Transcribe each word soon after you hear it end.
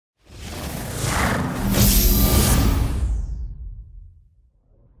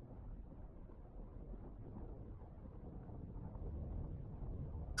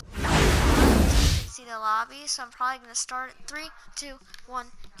a lobby, so I'm probably going to start at 3, 2, 1,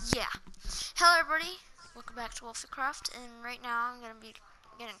 yeah. Hello everybody, welcome back to Wolfcraft, and right now I'm going to be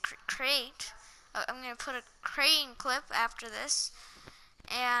I'm going to put a creating clip after this,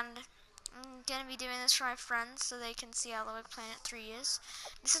 and I'm going to be doing this for my friends so they can see how the Planet 3 is.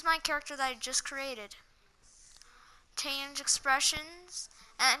 This is my character that I just created. Change expressions,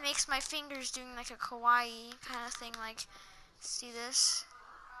 and it makes my fingers doing like a kawaii kind of thing, like, see this?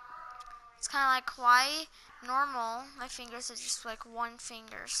 It's kind of like kawaii. Normal, my fingers are just like one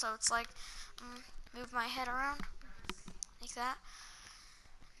finger, so it's like, move my head around, like that.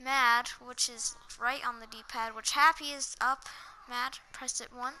 Mad, which is right on the D-pad, which happy is up. Mad, press it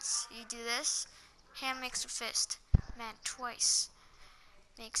once, you do this. Hand makes a fist. Mad twice,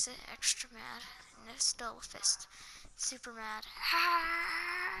 makes it extra mad, and it's still a fist. Super mad,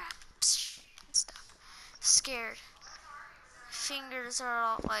 and stuff. Scared. Fingers are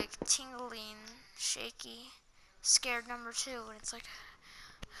all like tingling, shaky. Scared number 2, and it's like,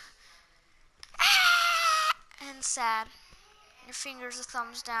 and sad. Your fingers are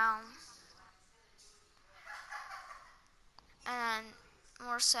thumbs down. And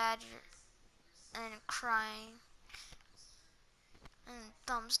more sad, and crying. And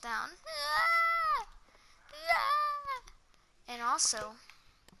thumbs down. And also,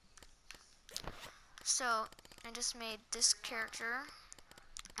 so I just made this character.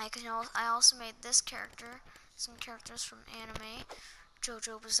 I also made this character, some characters from anime,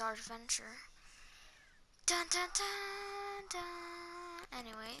 JoJo Bizarre Adventure. Dun dun dun dun.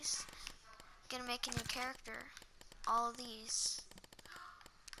 Anyways, I'm gonna make a new character. All of these.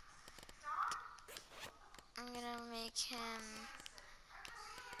 I'm gonna make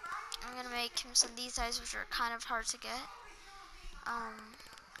him some of these eyes, which are kind of hard to get.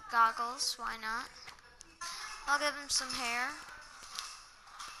 Goggles, why not? I'll give him some hair.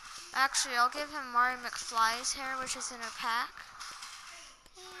 Actually, I'll give him Marty McFly's hair, which is in a pack.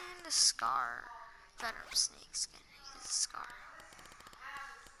 And a scar. Venom snake skin. He's a scar.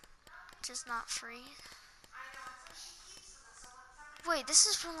 Just not free. Wait, this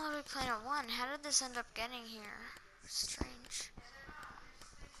is from Little Big Planet 1. How did this end up getting here? Strange.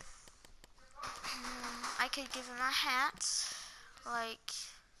 I could give him a hat. Like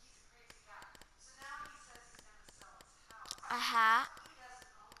a hat.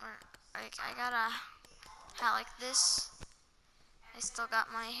 Or like I got a hat like this. I still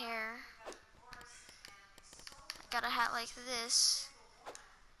got my hair. I got a hat like this.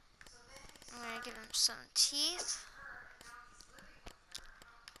 I'm gonna give him some teeth.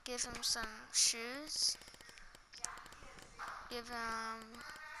 Give him some shoes. Give him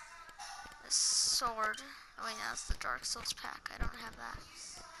a sword. Oh wait, no, that's the Dark Souls pack. I don't have that.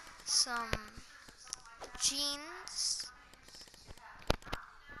 Some jeans.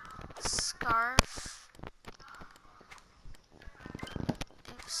 Scarf.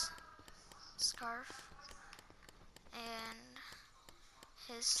 Oops. Scarf. And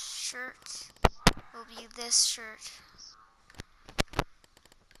his shirt will be this shirt.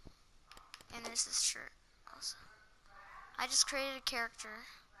 And there's this shirt also. I just created a character.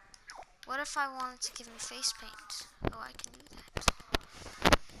 What if I wanted to give him face paint? Oh, I can do that.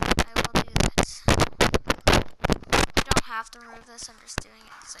 I will do that. I don't have to remove this, I'm just doing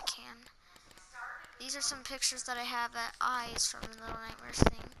it because I can. These are some pictures that I have at eyes from the Little Nightmares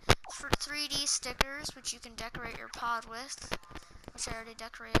thing. For 3D stickers, which you can decorate your pod with, which I already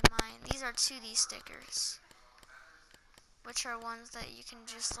decorated mine. These are 2D stickers, which are ones that you can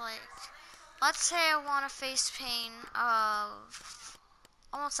just like, let's say I want a face paint of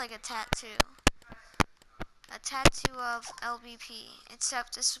almost like a tattoo. A tattoo of LBP,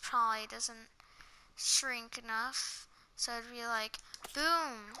 except this probably doesn't shrink enough, so it'd be like,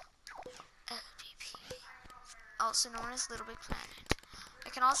 boom, LBP, also known as Little Big Planet. I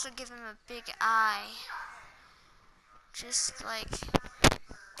can also give him a big eye, just like,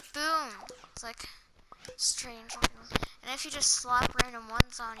 boom, it's like strange looking. And if you just slap random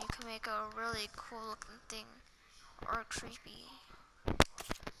ones on, you can make a really cool looking thing, or creepy.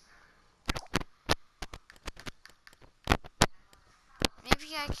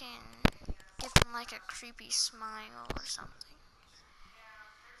 Maybe I can give him like a creepy smile or something.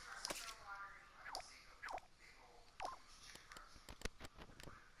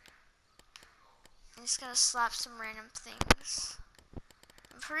 I'm just gonna slap some random things.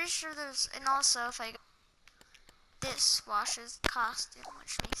 I'm pretty sure there's, and also if I go, this washes the costume,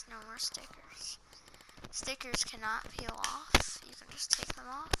 which makes no more stickers. Stickers cannot peel off, you can just take them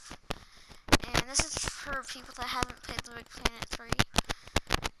off. And this is for people that haven't played the Big Planet 3.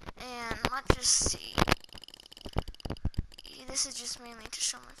 And let's just see. This is just mainly to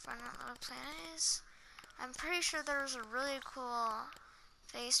show my friend what Little Planet is. I'm pretty sure there's a really cool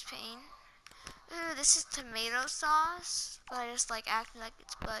face paint. Ooh, this is tomato sauce, but I just like acting like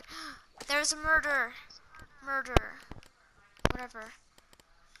it's blood. There's a murder. Murder. Whatever.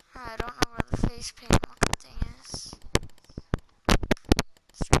 I don't know where the face paint looking thing is.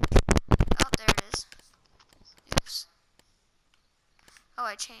 Oh, there it is. Oops. Oh,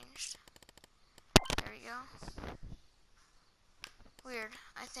 I changed. There we go. Weird.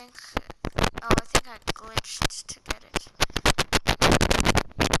 I think I glitched to get it.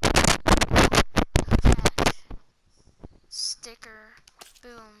 Cat. Sticker.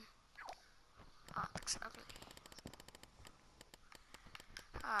 Boom. Oh, looks ugly.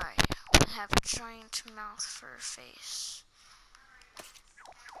 I have a giant mouth for a face.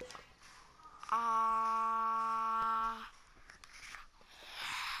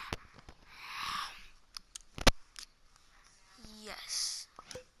 Yes.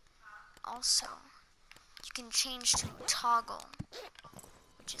 Also, you can change to toggle,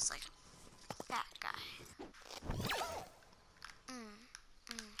 which is like a fat guy.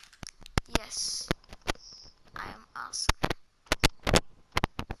 Yes. I am awesome.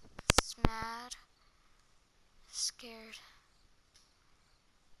 Mad. Scared.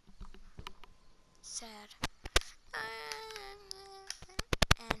 Sad.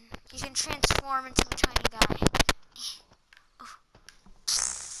 And you can transform into a tiny guy.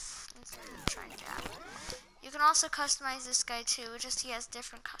 Trying to happen. You can also customize this guy too, just he has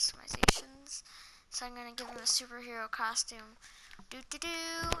different customizations. So I'm gonna give him a superhero costume.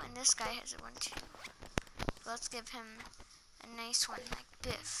 And this guy has one too. Let's give him a nice one like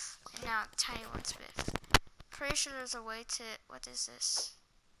Biff. And now tiny one's Biff. Pretty sure there's a way to, what is this?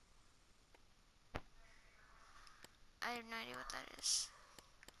 I have no idea what that is.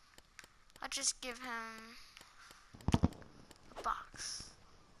 I'll just give him a box.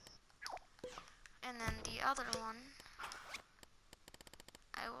 And then the other one,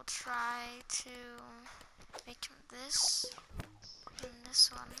 I will try to make him this. And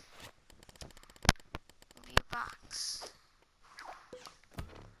this one will be a box.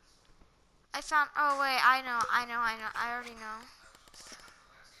 I found, oh wait, I know, I already know.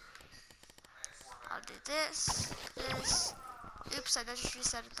 I'll do this. Oops, I just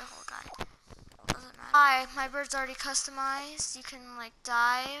reset the whole guy. Doesn't matter. Hi, my bird's already customized. You can like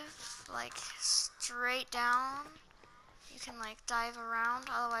dive, like straight down. You can like dive around,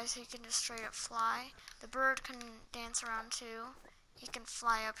 otherwise he can just straight up fly. The bird can dance around too. He can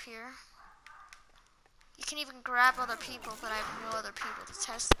fly up here. You can even grab other people, but I have no other people to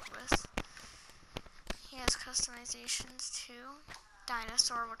test it with. He has customizations too.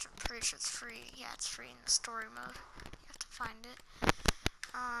 Dinosaur, which I'm pretty sure it's free. Yeah, it's free in the story mode. You have to find it.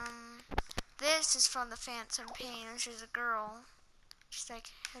 This is from the Phantom Pain, which is a girl. She's like,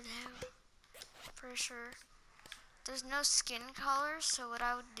 hello. Pretty sure. There's no skin color, so what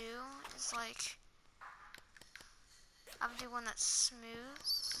I would do is like, I would do one that's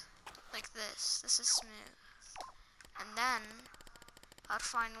smooth, like this. This is smooth. And then, I'd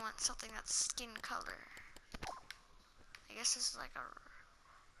find something that's skin color. I guess this is like a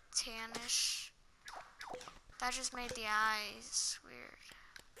tannish. That just made the eyes weird.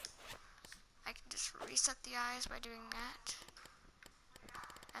 I can just reset the eyes by doing that.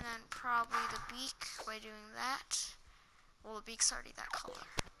 And then probably the beak by doing that. Well, the beak's already that color.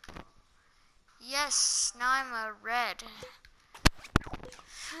 Yes, now I'm a red.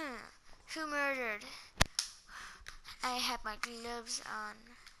 Who murdered? I have my gloves on.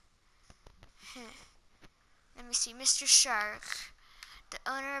 Let me see, Mr. Shark, the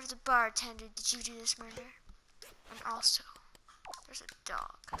owner of the bartender, did you do this murder? And also, there's a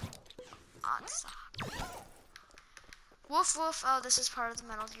dog. Odd sock. Woof woof. Oh, this is part of the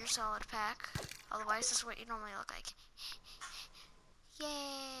Metal Gear Solid pack. Otherwise, this is what you normally look like.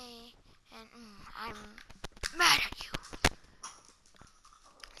 Yay! And I'm mad at you.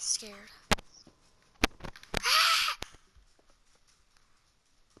 Scared.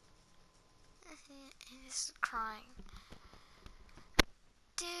 He's crying.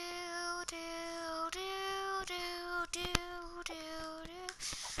 Do do do do do do do.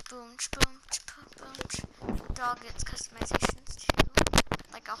 Boom boom boom boom. Dog gets customizations too.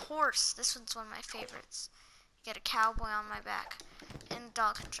 Like a horse. This one's one of my favorites. You get a cowboy on my back, and the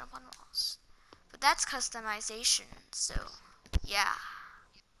dog can jump on walls. But that's customization, so yeah.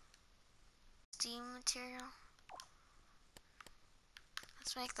 Steam material.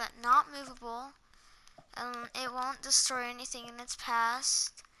 Let's make that not movable. It won't destroy anything in its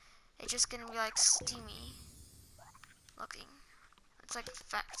past. It's just gonna be like steamy looking. It's like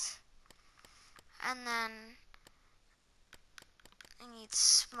effect. And then I need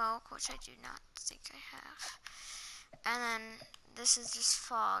smoke, which I do not think I have. And then this is just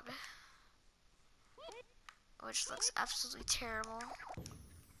fog, which looks absolutely terrible.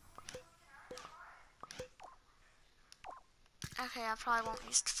 Okay, I probably won't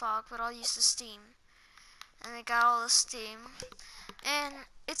use the fog, but I'll use the steam. And I got all the steam. And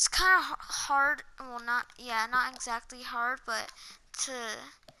it's kind of hard, well not exactly hard, but to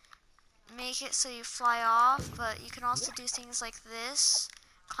make it so you fly off, but you can also do things like this.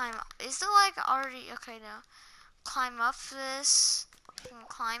 Climb up. Is it like already, okay, no. Climb up this. You can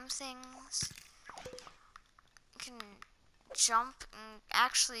climb things. You can jump, and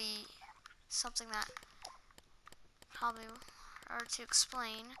actually something that probably hard to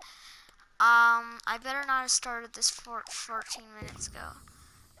explain. I better not have started this 14 minutes ago.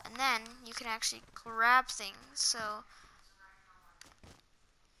 And then you can actually grab things. So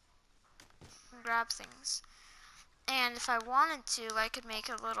grab things. And if I wanted to, I could make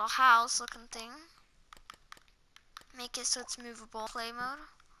a little house looking thing. Make it so it's movable. Play mode.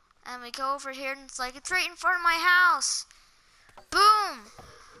 And we go over here and it's like, it's right in front of my house. Boom!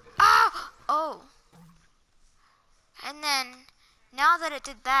 Ah! Oh. And then, now that it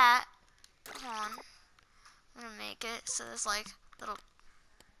did that, hold on. I'm gonna make it so there's like little.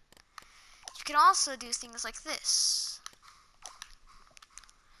 You can also do things like this.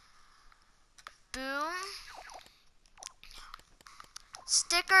 Boom.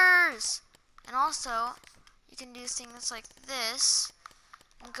 Stickers! And also, you can do things like this.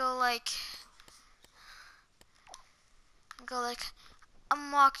 And go like,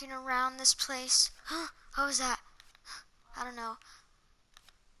 I'm walking around this place. What was that? I don't know.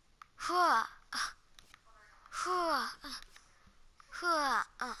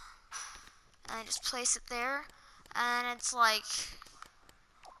 And I just place it there. And it's like,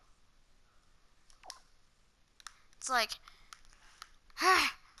 I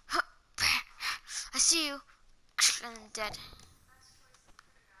see you. And I'm dead.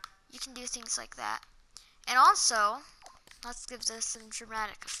 You can do things like that. And also, let's give this some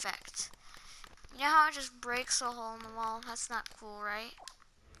dramatic effect. You know how it just breaks a hole in the wall? That's not cool, right?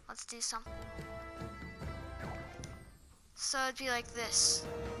 Let's do something. So it'd be like this.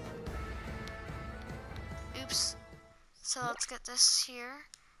 Oops. So let's get this here.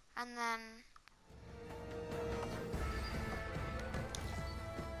 And then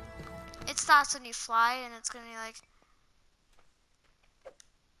it stops when you fly, and it's gonna be like.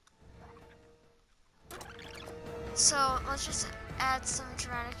 So let's just add some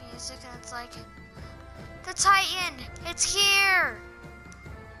dramatic music, and it's like, the Titan, it's here.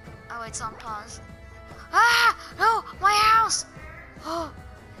 Oh wait, it's on pause. Ah, no, my house. Oh,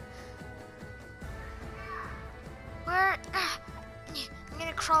 where? I'm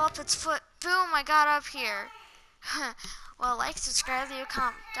gonna crawl up its foot. Boom, I got up here. Well, like, subscribe, leave a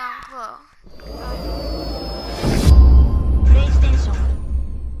comment down below. Bye.